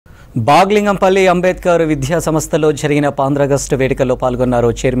బాగ్లింగంపల్లి అంబేద్కర్ విద్యా సంస్థలో జరిగిన 15 ఆగస్టు వేడుకల్లో పాల్గొన్నారు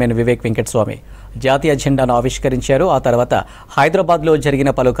చైర్మన్ వివేక్ వెంకట స్వామి. జాతీయ జెండాను ఆవిష్కరించారు. ఆ తర్వాత హైదరాబాద్లో జరిగిన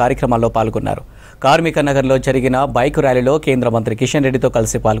పలు కార్యక్రమాల్లో పాల్గొన్నారు. కార్మిక నగర్లో జరిగిన బైక్ ర్యాలీలో కేంద్ర మంత్రి కిషన్ రెడ్డితో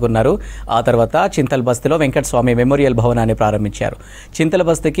కలిసి పాల్గొన్నారు. ఆ తర్వాత చింతల్ బస్తీలో వెంకట స్వామి మెమోరియల్ భవనాన్ని ప్రారంభించారు. చింతల్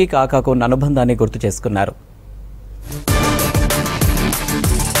బస్తీకి కాకాకు ఉన్న అనుబంధాన్ని గుర్తు చేసుకున్నారు.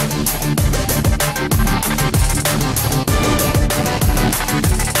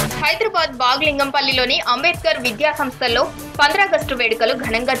 హైదరాబాద్ బాగ్లింగంపల్లిలోని అంబేద్కర్ విద్యా సంస్థల్లో 15 ఆగస్టు వేడుకలు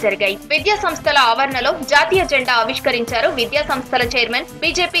ఘనంగా జరిగాయి. విద్యా సంస్థల ఆవరణలో జాతీయ జెండా ఆవిష్కరించారు విద్యా సంస్థల చైర్మన్,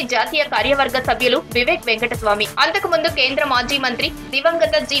 బీజేపీ జాతీయ కార్యవర్గ సభ్యులు వివేక్ వెంకట స్వామి. అంతకుముందు కేంద్ర మాజీ మంత్రి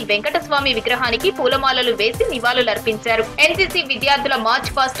దివంగత జి వెంకటస్వామి విగ్రహానికి పూలమాలలు వేసి నివాళులర్పించారు. ఎన్సీసీ విద్యార్థుల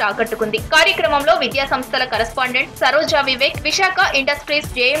మార్చ్ పాస్ట్ ఆకట్టుకుంది. కార్యక్రమంలో విద్యా సంస్థల correspondent Saroja Vivek, Visakha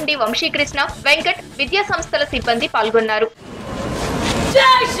industries JMD Vamsikrishna, Venkat, విద్యా సంస్థల సిబ్బంది పాల్గొన్నారు.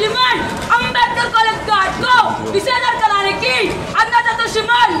 जय श्रीमान अंबेडकर कॉलेज गार्ड को विसर्जन कराने की अन्नदाता तो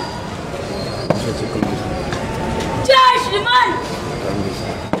श्रीमान जय श्रीमान.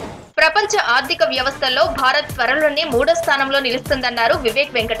 ప్రపంచ ఆర్థిక వ్యవస్థల్లో భారత్ త్వరలోనే 3వ స్థానంలో నిలుస్తుందన్నారు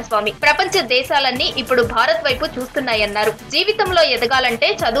వివేక్ వెంకటస్వామి. ప్రపంచ దేశాలన్నీ ఇప్పుడు భారత్ వైపు చూస్తున్నాయన్నారు. జీవితంలో ఎదగాలంటే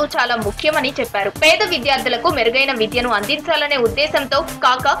చదువు చాలా ముఖ్యమని చెప్పారు. పేద విద్యార్థులకు మెరుగైన విద్యను అందించాలనే ఉద్దేశంతో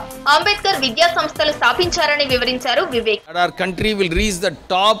కాక అంబేద్కర్ విద్యా సంస్థలు స్థాపించారని వివరించారు Vivek. Our country will reach the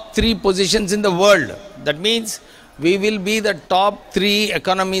top 3 positions in the world. That means we will be the top 3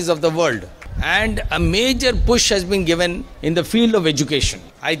 economies of the world. And a major push has been given in the field of education.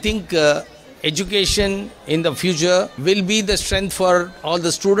 I think education in the future will be the strength for all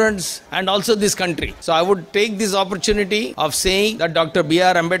the students and also this country. So I would take this opportunity of saying that Dr.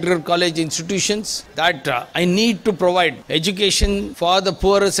 B.R. Ambedkar College institutions that I need to provide education for the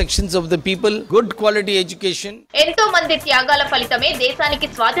poorer sections of the people, good quality education. ఎంతో మంది త్యాగాల ఫలితమే దేశానికి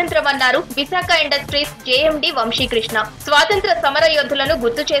స్వాతంత్ర్యం అన్నారు Visakha industries JMD Vamsikrishna. స్వాతంత్ర సమర యోధులను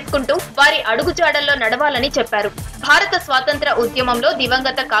గుర్తు చేసుకుంటూ వారి అడుగుజాడల్లో నడవాలని చెప్పారు. భారత స్వాతంత్ర ఉద్యమంలో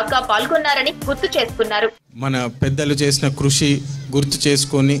దివంగత కాకా పాల్గొన్నారని గుర్తు చేసుకున్నారు. మన పెద్దలు చేసిన కృషి గుర్తు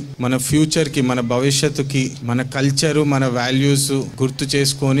చేసుకొని మన ఫ్యూచర్కి, మన భవిష్యత్తుకి, మన కల్చరు, మన వాల్యూస్ గుర్తు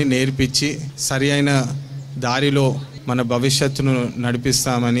చేసుకొని నేర్పించి సరి అయిన దారిలో మన భవిష్యత్తును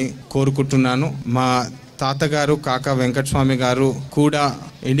నడిపిస్తామని కోరుకుంటున్నాను. మా తాతగారు కాకా వెంకటస్వామి గారు కూడా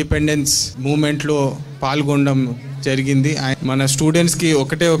ఇండిపెండెన్స్ మూమెంట్లో పాల్గొనడం జరిగింది. మన స్టూడెంట్స్కి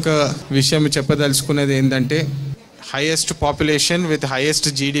ఒకటే ఒక విషయం చెప్పదలుచుకునేది ఏంటంటే, highest population with highest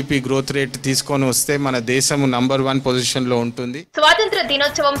GDP growth rate తీసుకొని వస్తే మన దేశం నంబర్ 1 పొజిషన్ లో ఉంటుంది. స్వాతంత్ర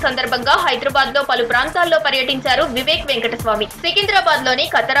దినోత్సవం సందర్భంగా హైదరాబాద్ లో పలు ప్రాంతాల్లో పర్యటించారు వివేక్ వెంకటస్వామి. సికింద్రాబాద్ లోని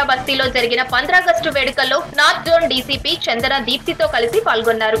కతరా బస్తీలో జరిగిన 15 ఆగస్టు వేడుకల్లో నార్త్ జోన్ డీసీపీ చందన దీప్తితో కలిసి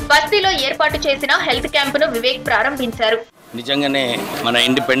పాల్గొన్నారు. బస్తీలో ఏర్పాటు చేసిన హెల్త్ క్యాంపును వివేక్ ప్రారంభించారు. నిజంగానే మన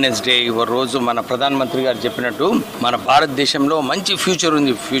ఇండిపెండెన్స్ డే రోజు మన ప్రధానమంత్రి గారు చెప్పినట్టు మన భారతదేశంలో మంచి ఫ్యూచర్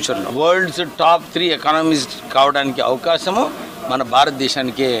ఉంది. ఫ్యూచర్లో వరల్డ్స్ టాప్ 3 ఎకానమీస్ కావడానికి అవకాశము మన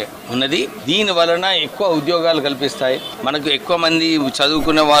భారతదేశానికే ఉన్నది. దీని వలన ఎక్కువ ఉద్యోగాలు కల్పిస్తాయి. మనకు ఎక్కువ మంది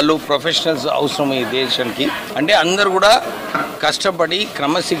చదువుకునే వాళ్ళు, ప్రొఫెషనల్స్ అవసరం ఈ దేశానికి. అంటే అందరూ కూడా కష్టపడి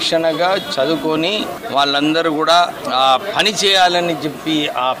క్రమశిక్షణగా చదువుకొని వాళ్ళందరూ కూడా పని చేయాలని చెప్పి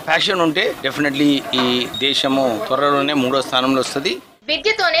ఆ ప్యాషన్ ఉంటే డెఫినెట్లీ ఈ దేశము త్వరలోనే 3వ స్థానంలో వస్తుంది.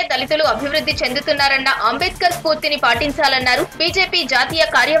 విద్యతోనే దళితులు అభివృద్ధి చెందుతున్నారన్న అంబేద్కర్ స్ఫూర్తిని పాటించాలన్నారు బీజేపీ జాతీయ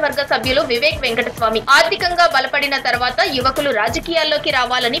కార్యవర్గ సభ్యులు వివేక్ వెంకటస్వామి. ఆర్థికంగా బలపడిన తర్వాత యువకులు రాజకీయాల్లోకి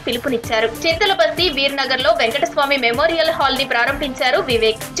రావాలని పిలుపునిచ్చారు. చింతల బస్తీ వీర్నగర్ లో వెంకటస్వామి మెమోరియల్ హాల్ ని ప్రారంభించారు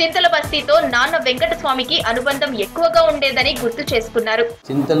వివేక్. చింతల బస్తీతో నాన్న వెంకటస్వామికి అనుబంధం ఎక్కువగా ఉండేదని గుర్తు చేసుకున్నారు.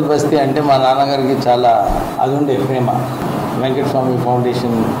 చింతల బస్తీ అంటే మా నాన్నగారికి చాలా అది ఉండే ప్రేమ. వెంకటస్వామి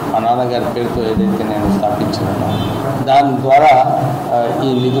ఫౌండేషన్ మా నాన్నగారి పేరుతో ఏదైతే నేను స్థాపించాను, దాని ద్వారా ఈ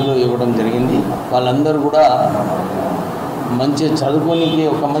నిధులు ఇవ్వడం జరిగింది. వాళ్ళందరూ కూడా మంచి చదువుకోనికి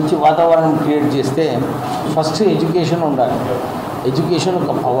ఒక మంచి వాతావరణం క్రియేట్ చేస్తే ఫస్ట్ ఎడ్యుకేషన్ ఉండాలి. ఎడ్యుకేషన్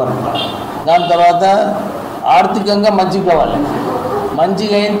ఒక పవర్. దాని తర్వాత ఆర్థికంగా మంచిగా కావాలి.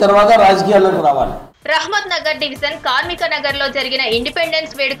 మంచిగా అయిన తర్వాత రాజకీయాల్లోకి రావాలి. రహమత్ నగర్ డివిజన్ కార్మిక నగర్ లో జరిగిన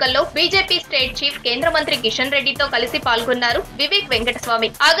ఇండిపెండెన్స్ వేడుకల్లో బీజేపీ స్టేట్ చీఫ్ కేంద్ర మంత్రి కిషన్ రెడ్డితో కలిసి పాల్గొన్నారు వివేక్ వెంకటస్వామి.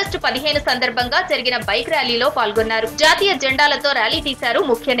 ఆగస్టు 15 సందర్భంగా జరిగిన బైక్ ర్యాలీలో పాల్గొన్నారు. జాతీయ జెండాలతో ర్యాలీ తీశారు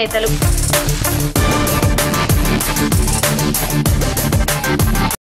ముఖ్య నేతలు.